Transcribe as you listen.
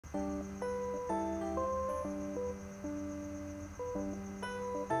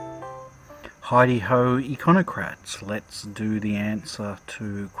Heidi-ho, Econocrats, let's do the answer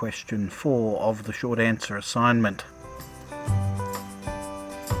to question 4 of the short answer assignment.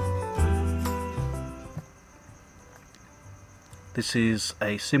 This is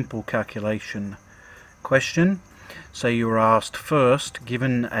a simple calculation question. So you were asked first,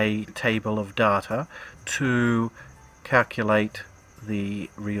 given a table of data, to calculate the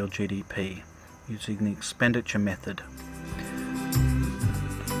real GDP using the expenditure method.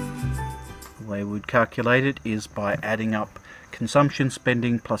 The way we would calculate it is by adding up consumption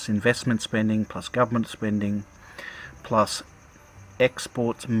spending plus investment spending plus government spending plus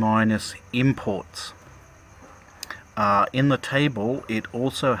exports minus imports. In the table it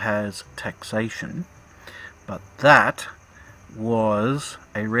also has taxation, but that was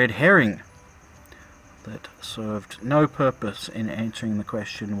a red herring that served no purpose in answering the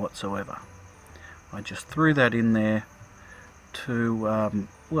question whatsoever. I just threw that in there to,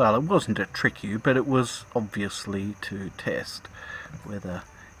 well, it wasn't to trick you, but it was obviously to test whether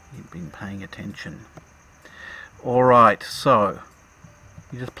you've been paying attention. Alright, so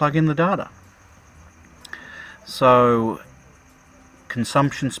you just plug in the data. So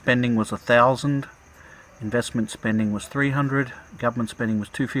consumption spending was 1,000, investment spending was 300, government spending was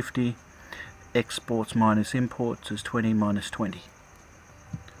 250, exports minus imports is 20 minus 20,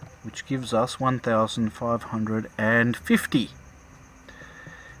 which gives us 1,550.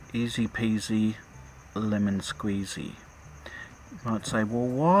 Easy peasy, lemon squeezy. You might say, well,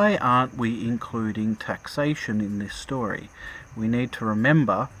 why aren't we including taxation in this story? We need to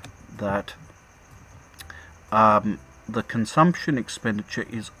remember that the consumption expenditure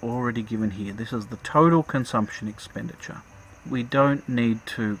is already given here. This is the total consumption expenditure. We don't need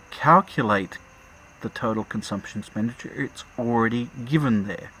to calculate the total consumption expenditure. It's already given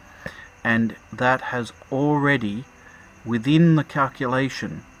there. And that has already, within the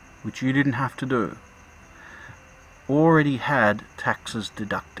calculation, which you didn't have to do, already had taxes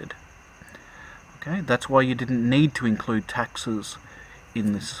deducted. Okay, that's why you didn't need to include taxes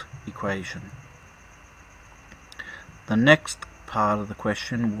in this equation. The next part of the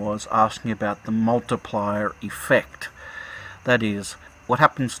question was asking about the multiplier effect. That is, what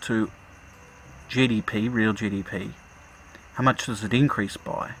happens to GDP, real GDP? How much does it increase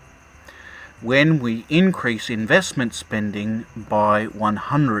by when we increase investment spending by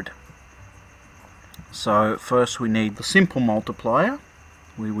 100? So first we need the simple multiplier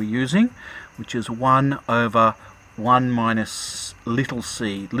we were using, which is 1 over 1 minus little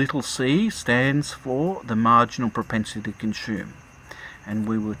c. Little c stands for the marginal propensity to consume. And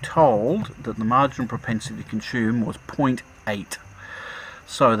we were told that the marginal propensity to consume was 0.8.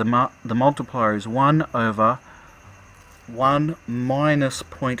 So the multiplier is 1 over 1 minus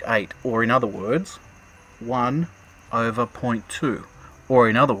 0.8, or in other words, 1 over 0.2, or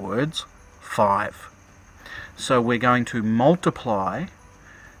in other words, 5. So we're going to multiply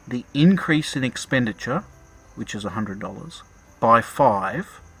the increase in expenditure, which is $100, by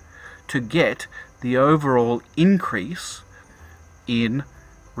 5 to get the overall increase in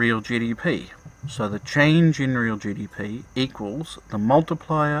real GDP. So the change in real GDP equals the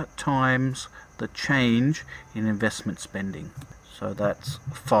multiplier times the change in investment spending. So that's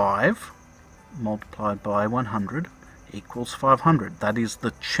 5 multiplied by 100 equals 500. That is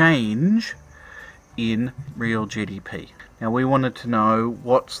the change in real GDP. Now we wanted to know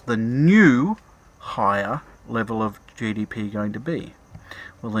what's the new higher level of GDP going to be.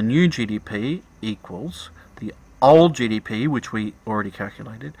 Well, the new GDP equals the old GDP, which we already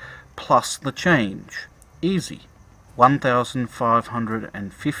calculated, plus the change. Easy.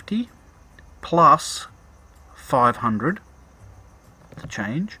 1,550 plus 500, the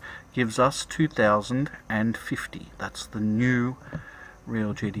change, gives us 2,050. That's the new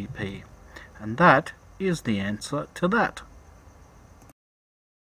real GDP. And that is the answer to that.